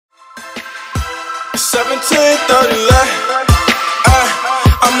17:30 late.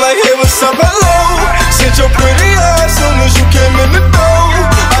 I'm like, hey, what's up, hello? Sent your pretty ass soon as you came in the door.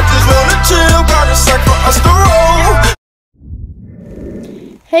 I just wanna chill, got a sack for us to roll.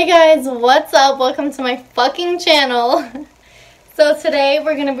 Hey guys, what's up? Welcome to my fucking channel. So today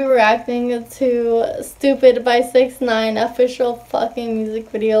we're gonna be reacting to Stoopid by 6ix9ine official fucking music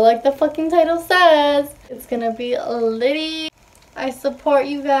video, like the fucking title says. It's gonna be litty. I support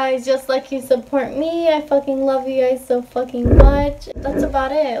you guys just like you support me. I fucking love you guys so fucking much. That's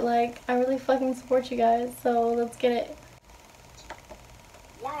about it. Like, I really fucking support you guys. So let's get it.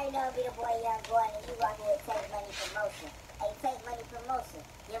 Y'all ain't know be the boy Young Boy and you rockin' with Take Money Promotion. Hey, Take Money Promotion.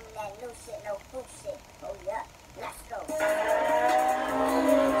 Give me that new shit, no food shit. Oh yeah, let's go.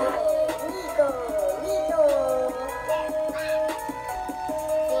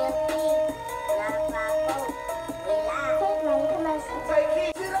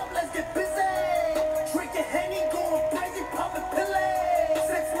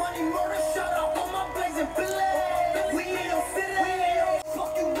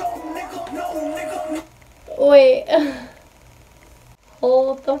 Wait.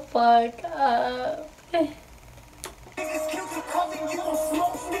 Hold the fuck up.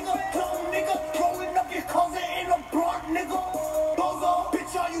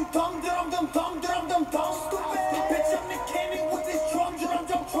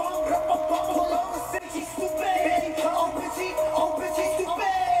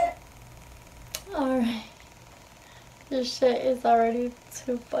 Alright. This shit is already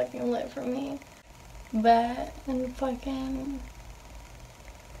too fucking lit for me. Bet and fucking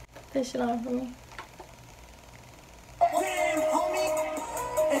put this shit on for me.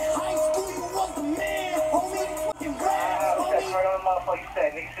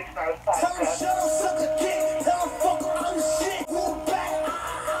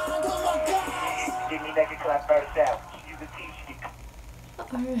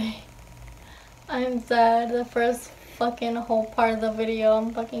 Alright. I'm dead. The first fucking whole part of the video,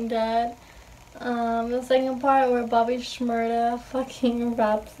 I'm fucking dead. The second part where Bobby Shmurda fucking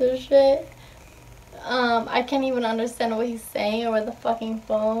raps this shit. I can't even understand what he's saying over the fucking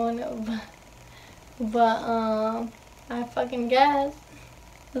phone. But I fucking guess.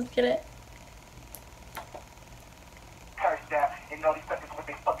 Let's get it. Cursed out, and all these suckers with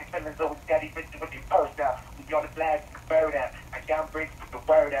their fucking feelings always daddy bitches with their purse out. We on the flag, bird out. I down bricks, put the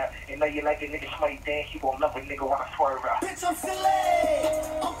word out. And know you like a nigga shmoney dance, you gon' love a nigga when I swerve out. Bitch, I'm silly.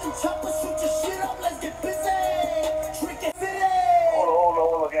 I'm the chopper, shoot your shit up, let's get busy. Trick it, city.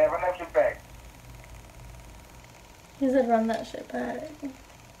 Hold on, guys, run that shit back. He said run that shit back.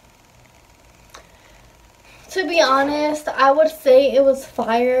 To be honest, I would say it was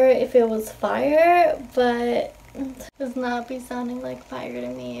fire if it was fire, but it does not be sounding like fire to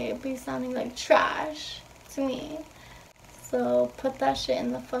me. It'd be sounding like trash to me. So put that shit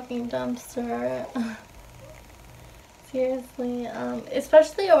in the fucking dumpster. Seriously,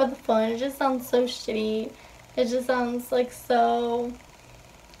 especially over the phone, it just sounds so shitty. It just sounds like so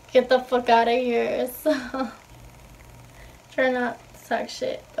get the fuck out of here. So try not to talk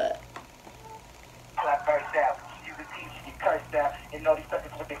shit, but Clap burst out. You the teacher, you cursed out. And all these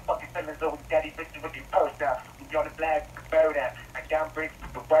suckers with their fucking feelings always daddy bitches with their purse out. We on the flag, bird out. I down bricks,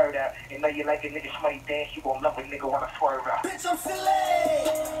 put the word out. And know you like a nigga shmoney dance, you gon' love a nigga when I swerve out. Bitch, I'm silly.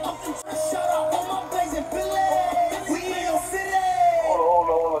 I'm the shut up on my blazing billy. We in your city. Hold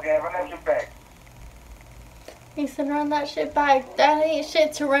on, guys, run that shit back. he said run that shit back. That ain't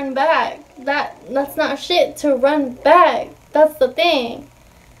shit to run back. That's not shit to run back. That's the thing.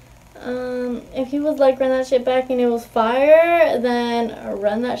 If he was like run that shit back and it was fire, then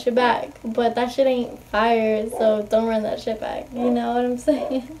run that shit back. But that shit ain't fire, so don't run that shit back. You know what I'm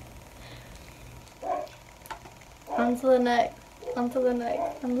saying? On to the next. On to the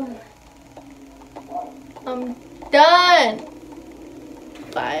next. I'm done.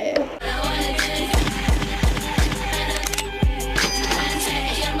 Bye.